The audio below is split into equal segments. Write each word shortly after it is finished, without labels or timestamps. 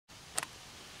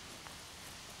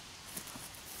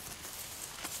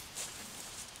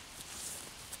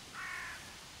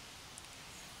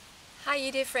Hi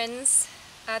you dear friends,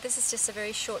 this is just a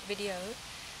very short video.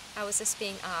 I was just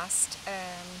being asked,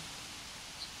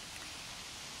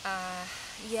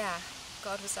 yeah,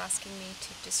 God was asking me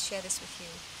to just share this with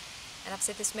you, and I've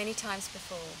said this many times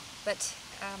before, but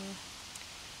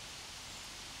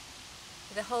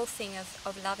the whole thing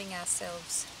of loving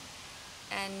ourselves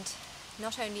and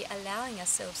not only allowing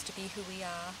ourselves to be who we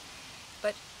are,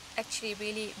 but actually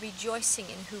really rejoicing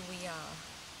in who we are.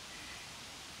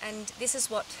 And this is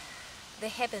what the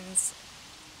heavens,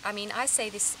 I mean, I say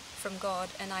this from God,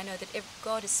 and I know that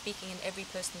God is speaking in every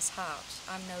person's heart.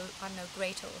 I'm no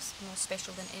greater or more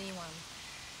special than anyone.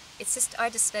 It's just, I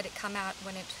just let it come out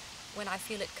when I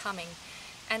feel it coming.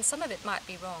 And some of it might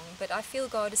be wrong, but I feel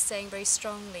God is saying very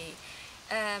strongly,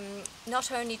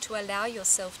 not only to allow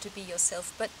yourself to be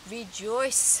yourself, but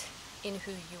rejoice in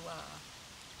who you are,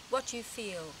 what you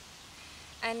feel.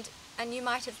 And you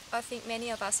might have, I think many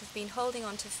of us have been holding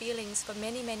on to feelings for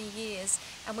many, many years,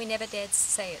 and we never dared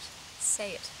say it.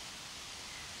 Say it.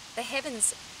 The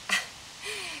heavens,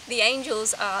 the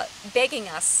angels are begging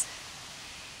us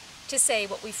to say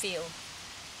what we feel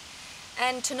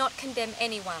and to not condemn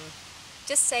anyone.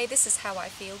 Just say, this is how I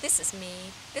feel, this is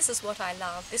me, this is what I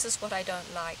love, this is what I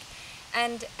don't like,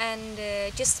 and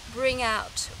just bring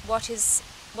out what you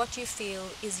feel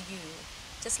is you.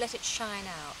 Just let it shine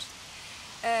out.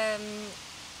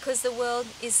 Because the world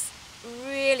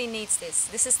really needs this.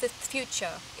 This is the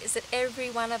future, is that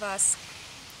every one of us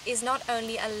is not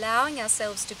only allowing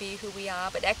ourselves to be who we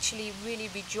are, but actually really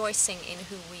rejoicing in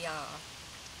who we are.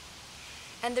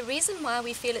 And the reason why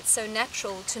we feel it's so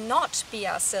natural to not be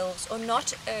ourselves or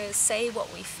not say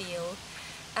what we feel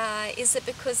is that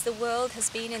because the world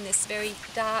has been in this very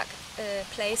dark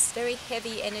place, very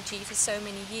heavy energy for so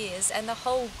many years, and the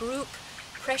whole group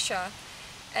pressure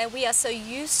we are so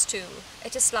used to,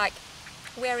 just like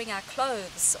wearing our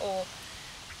clothes, or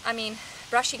I mean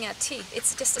brushing our teeth.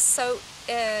 It's just so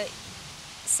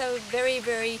very,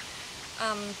 very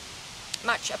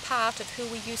much a part of who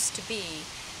we used to be,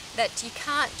 that you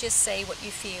can't just say what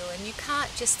you feel and you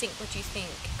can't just think what you think,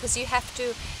 because you have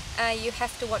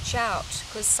to watch out,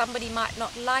 because somebody might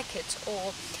not like it,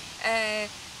 or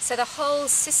so the whole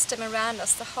system around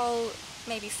us, the whole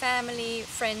maybe family,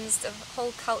 friends, the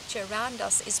whole culture around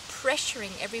us is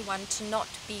pressuring everyone to not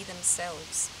be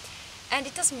themselves. And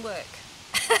it doesn't work.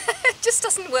 It just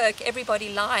doesn't work,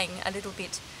 everybody lying a little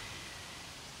bit.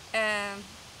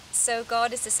 So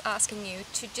God is just asking you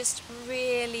to just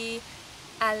really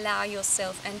allow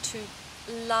yourself and to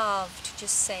love, to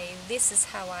just say, this is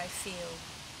how I feel.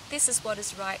 This is what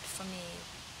is right for me.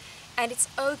 And it's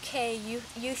okay, you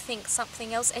think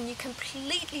something else and you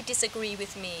completely disagree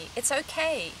with me. It's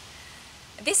okay.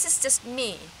 This is just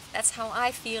me. That's how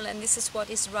I feel, and this is what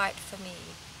is right for me.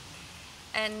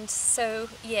 And so,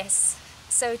 yes,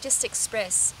 so just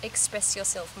express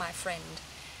yourself, my friend.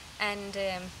 And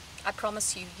I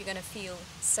promise you, you're going to feel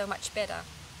so much better.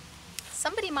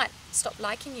 Somebody might stop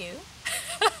liking you,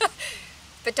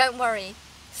 but don't worry,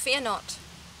 fear not.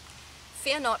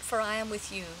 Fear not, for I am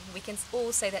with you. We can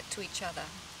all say that to each other.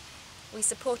 We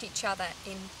support each other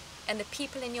and the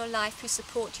people in your life who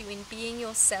support you in being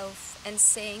yourself and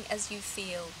saying as you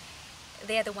feel,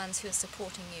 they're the ones who are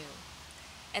supporting you.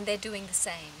 And they're doing the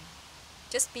same.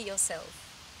 Just be yourself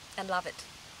and love it.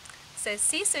 So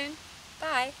see you soon.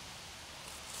 Bye.